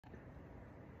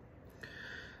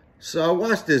So I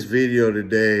watched this video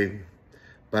today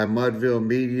by Mudville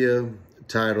Media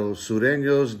titled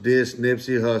Sureños diss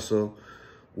Nipsey Hussle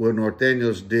will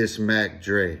Norteños diss Mac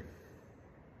Dre.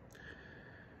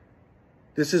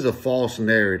 This is a false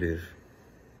narrative.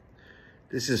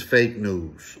 This is fake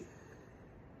news.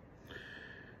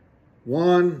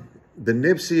 One, the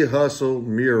Nipsey Hussle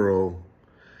mural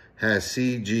has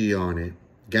CG on it,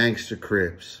 Gangsta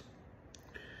Crips,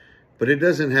 but it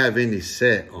doesn't have any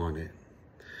set on it.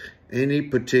 Any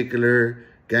particular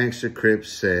Gangsta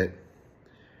Crips set.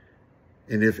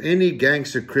 And if any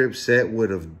Gangsta Crips set would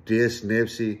have dissed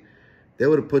Nipsey, they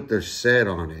would have put their set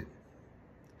on it.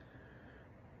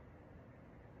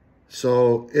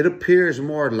 So it appears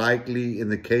more likely in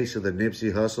the case of the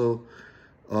Nipsey Hussle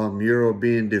mural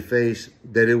being defaced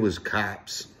that it was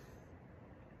cops.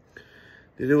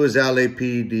 That it was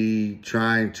LAPD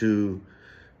trying to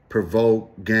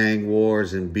provoke gang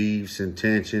wars and beefs and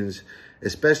tensions,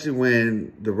 especially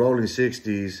when the Rolling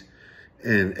 60s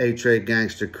and A-Trade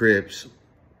Gangster Crips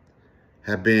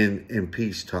have been in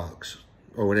peace talks,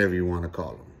 or whatever you want to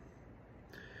call them.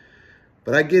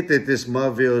 But I get that this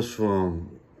Mudville is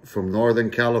from Northern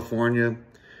California,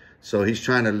 so he's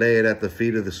trying to lay it at the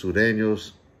feet of the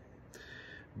Sureños,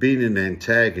 being an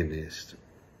antagonist.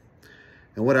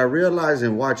 And what I realized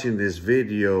in watching this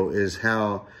video is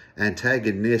how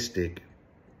antagonistic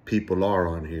people are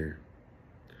on here.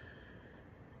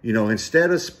 You know,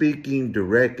 instead of speaking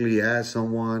directly at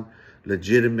someone,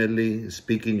 legitimately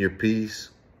speaking your piece,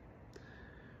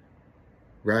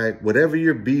 right? Whatever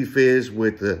your beef is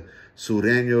with the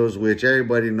Sureños, which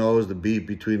everybody knows the beef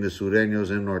between the Sureños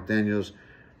and Norteños,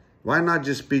 why not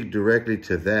just speak directly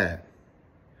to that?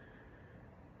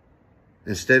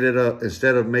 Instead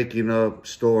of making up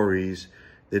stories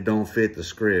that don't fit the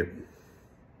script.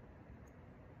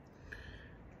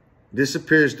 This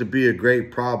appears to be a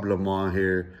great problem on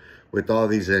here with all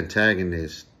these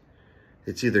antagonists.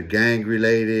 It's either gang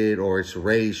related or it's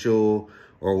racial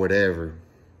or whatever.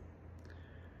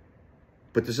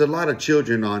 But there's a lot of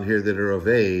children on here that are of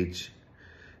age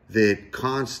that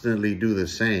constantly do the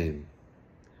same.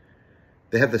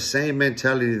 They have the same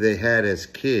mentality they had as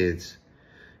kids,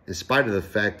 in spite of the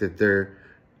fact that they're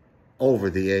over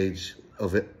the age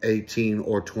of 18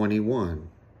 or 21.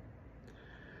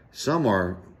 Some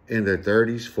are in their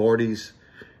 30s, 40s,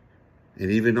 and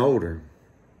even older.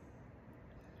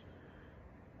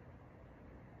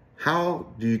 How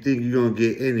do you think you're going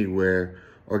to get anywhere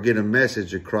or get a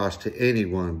message across to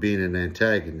anyone being an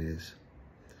antagonist?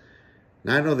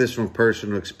 Now, I know this from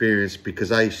personal experience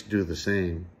because I used to do the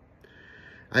same.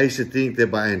 I used to think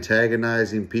that by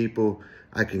antagonizing people,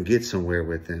 I can get somewhere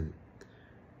with them.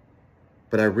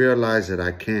 But I realized that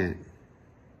I can't.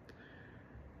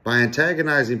 By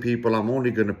antagonizing people, I'm only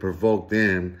going to provoke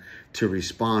them to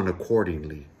respond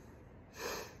accordingly.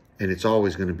 And it's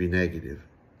always going to be negative,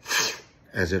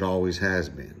 as it always has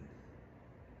been.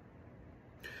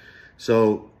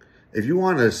 So if you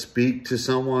want to speak to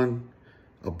someone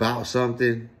about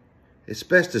something, it's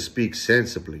best to speak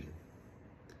sensibly.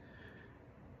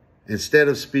 Instead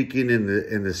of speaking in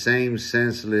the same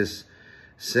senseless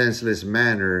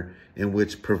manner in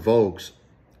which provokes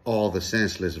all the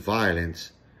senseless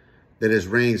violence that has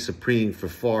reigned supreme for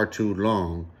far too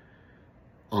long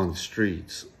on the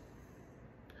streets.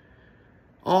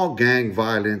 All gang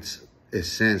violence is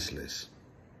senseless.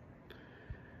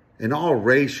 And all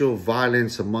racial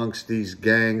violence amongst these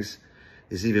gangs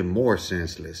is even more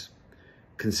senseless,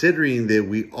 considering that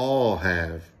we all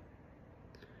have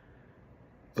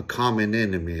a common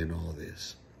enemy in all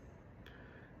this,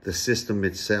 the system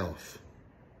itself.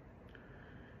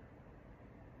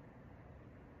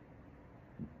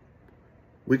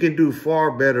 We can do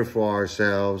far better for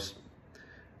ourselves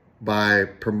by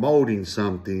promoting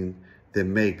something that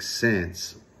makes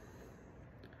sense,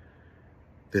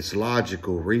 that's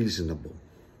logical, reasonable,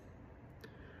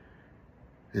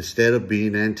 instead of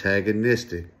being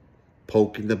antagonistic,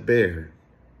 poking the bear.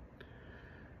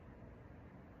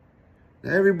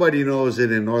 Now, everybody knows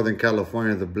that in Northern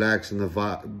California, the blacks and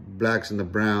the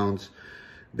browns,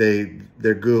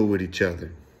 they're good with each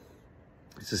other.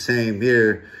 It's the same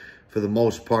here for the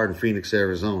most part in Phoenix,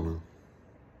 Arizona.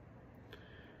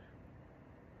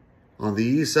 On the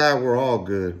east side, we're all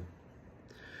good.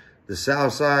 The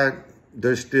south side,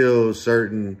 there's still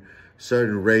certain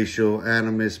racial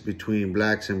animus between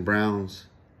blacks and browns,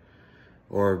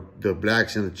 or the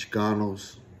blacks and the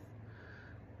Chicanos.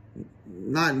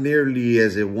 Not nearly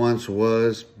as it once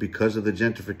was because of the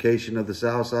gentrification of the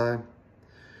south side.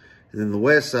 And then the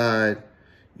west side,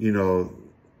 you know,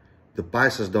 the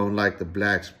paisas don't like the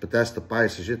blacks, but that's the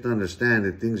paisas. You have to understand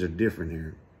that things are different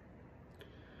here.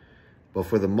 But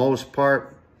for the most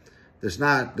part, there's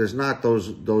not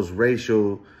those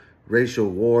racial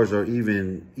wars or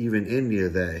even any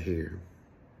of that here.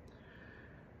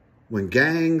 When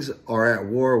gangs are at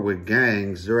war with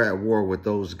gangs, they're at war with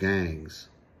those gangs.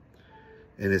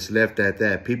 And it's left at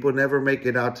that. People never make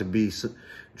it out to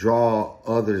draw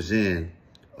others in,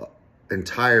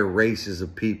 entire races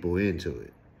of people into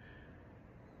it.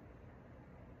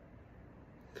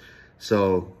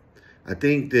 So I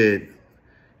think that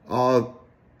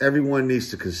everyone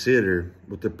needs to consider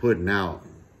what they're putting out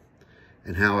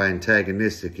and how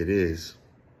antagonistic it is.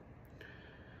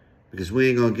 Because we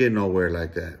ain't gonna get nowhere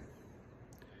like that.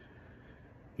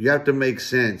 You have to make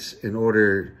sense in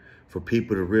order for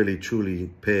people to really truly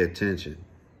pay attention.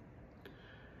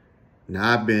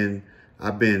 Now I've been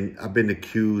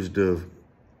accused of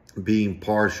being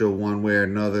partial one way or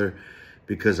another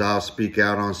because I'll speak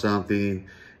out on something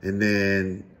and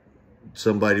then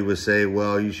somebody would say,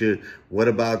 well, you should, what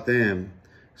about them?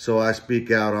 So I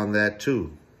speak out on that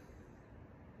too.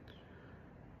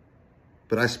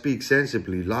 But I speak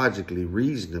sensibly, logically,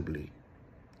 reasonably.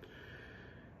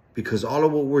 Because all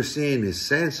of what we're seeing is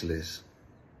senseless.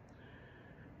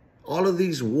 All of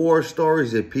these war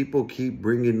stories that people keep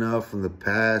bringing up from the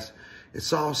past,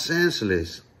 it's all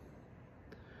senseless.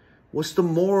 What's the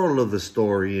moral of the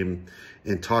story in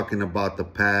talking about the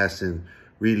past and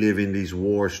reliving these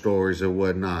war stories or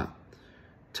whatnot?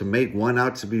 To make one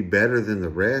out to be better than the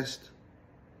rest?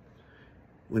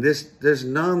 When there's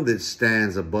none that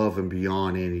stands above and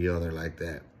beyond any other like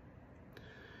that.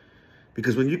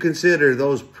 Because when you consider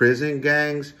those prison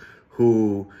gangs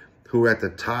who are at the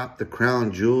top, the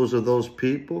crown jewels of those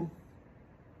people,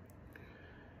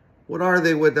 what are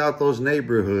they without those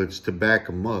neighborhoods to back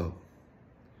them up?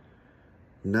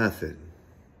 Nothing.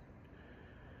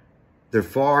 They're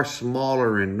far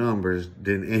smaller in numbers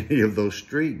than any of those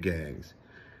street gangs.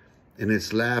 And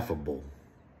it's laughable.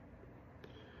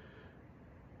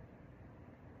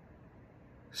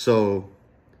 So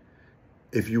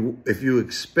if you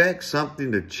expect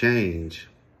something to change,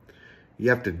 you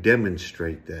have to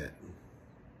demonstrate that.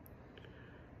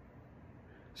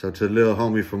 So to the little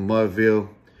homie from Mudville,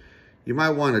 you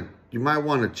might want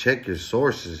to check your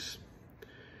sources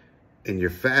and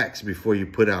your facts before you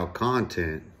put out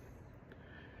content.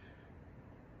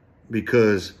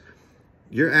 Because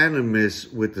your animus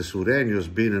with the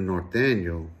Sureños being a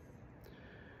norteño,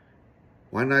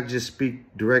 why not just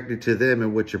speak directly to them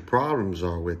and what your problems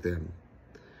are with them?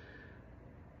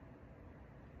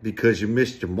 Because you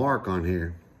missed your mark on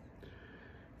here.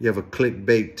 You have a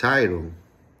clickbait title.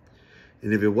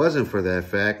 And if it wasn't for that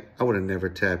fact, I would have never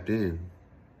tapped in.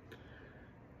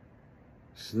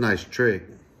 It's a nice trick.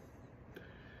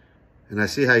 And I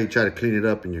see how you try to clean it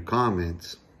up in your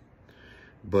comments.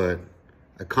 But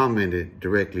I commented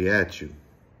directly at you.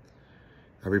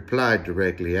 I replied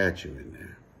directly at you in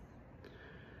there.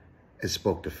 And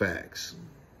spoke the facts.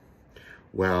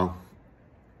 Well,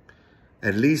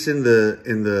 at least in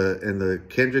the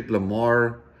Kendrick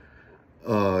Lamar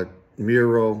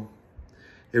mural,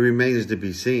 it remains to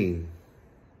be seen.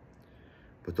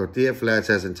 But Tortilla Flats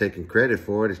hasn't taken credit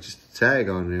for it. It's just a tag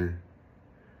on there.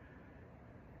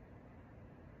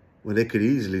 When they could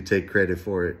easily take credit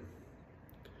for it.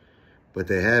 But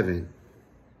they haven't.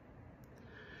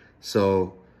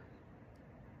 So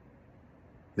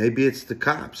maybe it's the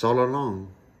cops all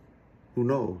along. Who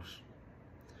knows?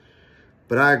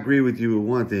 But I agree with you with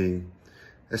one thing.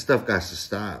 That stuff got to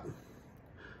stop.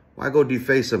 Why go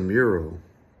deface a mural?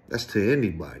 That's to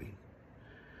anybody.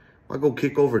 Why go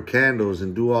kick over candles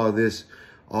and do all this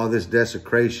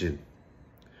desecration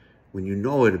when you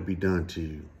know it'll be done to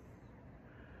you?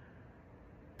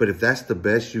 But if that's the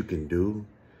best you can do,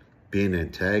 be an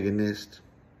antagonist,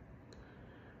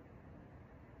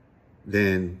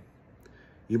 then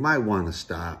you might want to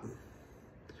stop.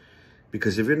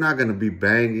 Because if you're not going to be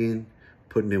banging,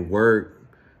 putting in work,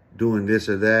 doing this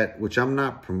or that, which I'm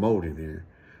not promoting here,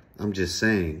 I'm just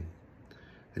saying,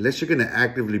 unless you're going to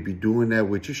actively be doing that,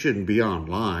 which you shouldn't be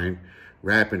online,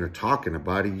 rapping or talking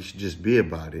about it, you should just be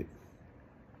about it.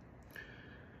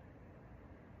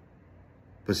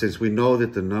 But since we know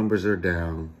that the numbers are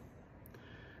down,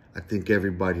 I think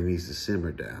everybody needs to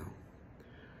simmer down.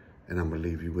 And I'm going to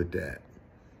leave you with that.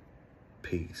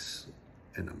 Peace.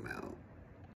 And I'm out.